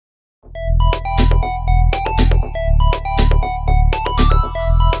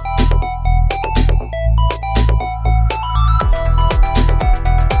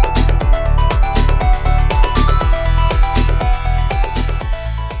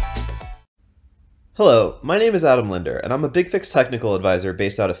Hello, my name is Adam Linder, and I'm a BigFix technical advisor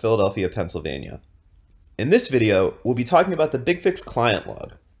based out of Philadelphia, Pennsylvania. In this video, we'll be talking about the BigFix Client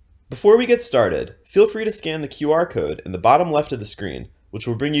Log. Before we get started, feel free to scan the QR code in the bottom left of the screen, which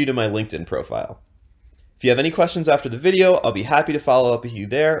will bring you to my LinkedIn profile. If you have any questions after the video, I'll be happy to follow up with you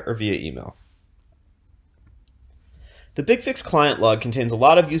there or via email. The BigFix Client Log contains a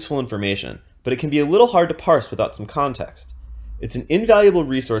lot of useful information, but it can be a little hard to parse without some context. It's an invaluable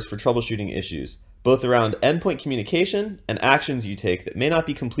resource for troubleshooting issues, both around endpoint communication and actions you take that may not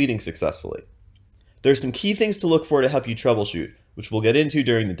be completing successfully. There are some key things to look for to help you troubleshoot, which we'll get into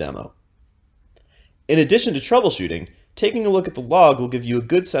during the demo. In addition to troubleshooting, taking a look at the log will give you a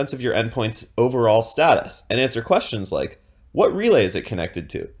good sense of your endpoint's overall status and answer questions like, what relay is it connected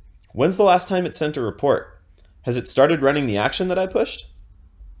to? When's the last time it sent a report? Has it started running the action that I pushed?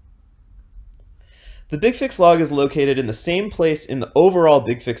 The BigFix log is located in the same place in the overall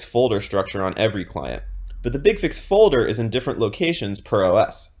BigFix folder structure on every client, but the BigFix folder is in different locations per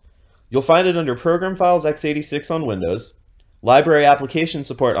OS. You'll find it under Program Files x86 on Windows, Library Application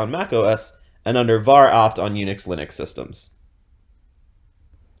Support on macOS, and under var opt on Unix Linux systems.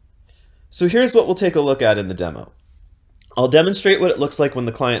 So here's what we'll take a look at in the demo. I'll demonstrate what it looks like when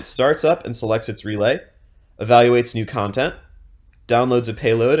the client starts up and selects its relay, evaluates new content, downloads a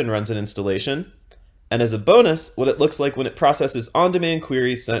payload and runs an installation, and as a bonus, what it looks like when it processes on-demand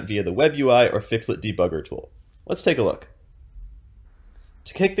queries sent via the web UI or Fixlet debugger tool. Let's take a look.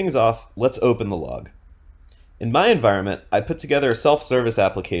 To kick things off, let's open the log. In my environment, I put together a self-service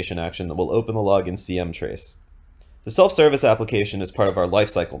application action that will open the log in CMTrace. The self-service application is part of our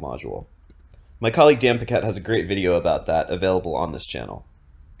lifecycle module. My colleague Dan Paquette has a great video about that available on this channel.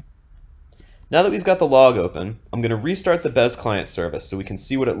 Now that we've got the log open, I'm going to restart the Bez client service so we can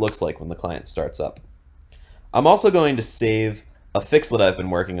see what it looks like when the client starts up. I'm also going to save a fixlet I've been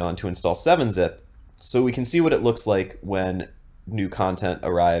working on to install 7-zip so we can see what it looks like when new content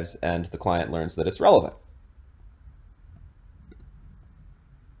arrives and the client learns that it's relevant.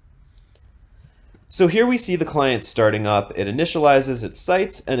 So here we see the client starting up, it initializes its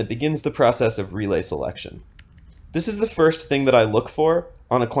sites, and it begins the process of relay selection. This is the first thing that I look for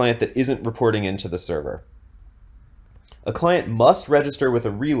on a client that isn't reporting into the server. A client must register with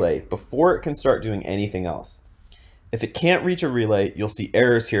a relay before it can start doing anything else. If it can't reach a relay, you'll see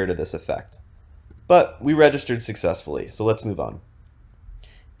errors here to this effect. But we registered successfully, so let's move on.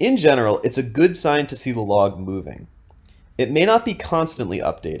 In general, it's a good sign to see the log moving. It may not be constantly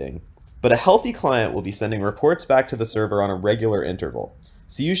updating, but a healthy client will be sending reports back to the server on a regular interval.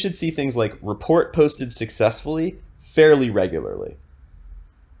 So you should see things like report posted successfully fairly regularly.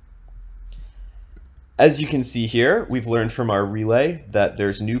 As you can see here, we've learned from our relay that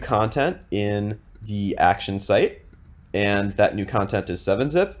there's new content in the action site, and that new content is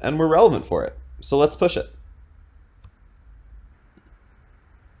 7-zip, and we're relevant for it. So let's push it.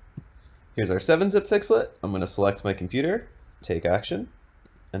 Here's our 7-zip fixlet. I'm going to select my computer, take action,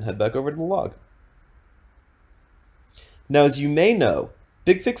 and head back over to the log. Now, as you may know,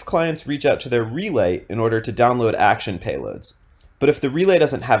 BigFix clients reach out to their relay in order to download action payloads. But if the relay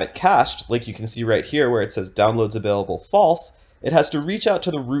doesn't have it cached, like you can see right here where it says downloads available false, it has to reach out to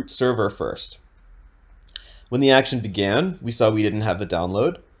the root server first. When the action began, we saw we didn't have the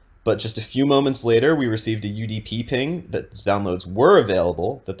download, but just a few moments later, we received a UDP ping that downloads were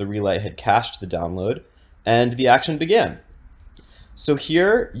available, that the relay had cached the download, and the action began. So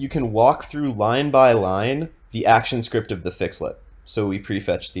here you can walk through line by line the action script of the fixlet. So we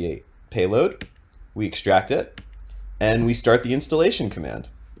prefetch the payload, we extract it, and we start the installation command.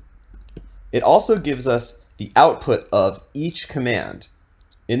 It also gives us the output of each command.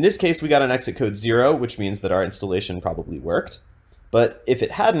 In this case, we got an exit code 0, which means that our installation probably worked. But if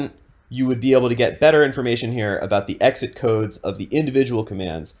it hadn't, you would be able to get better information here about the exit codes of the individual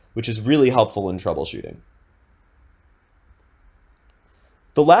commands, which is really helpful in troubleshooting.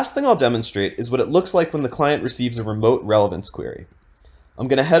 The last thing I'll demonstrate is what it looks like when the client receives a remote relevance query. I'm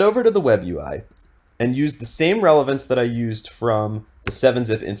going to head over to the web UI and use the same relevance that I used from the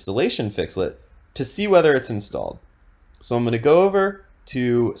 7-zip installation fixlet to see whether it's installed. So I'm going to go over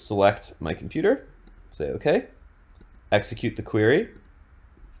to select my computer, say OK, execute the query,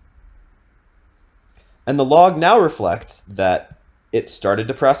 and the log now reflects that it started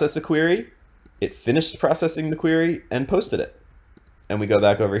to process a query, it finished processing the query, and posted it. And we go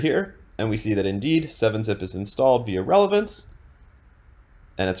back over here, and we see that indeed 7-zip is installed via relevance,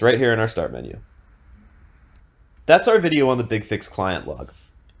 and it's right here in our start menu. That's our video on the BigFix client log.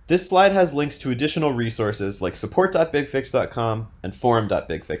 This slide has links to additional resources like support.bigfix.com and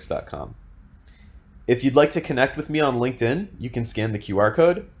forum.bigfix.com. If you'd like to connect with me on LinkedIn, you can scan the QR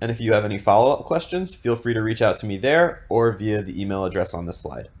code, and if you have any follow-up questions, feel free to reach out to me there or via the email address on this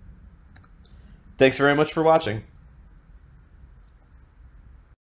slide. Thanks very much for watching.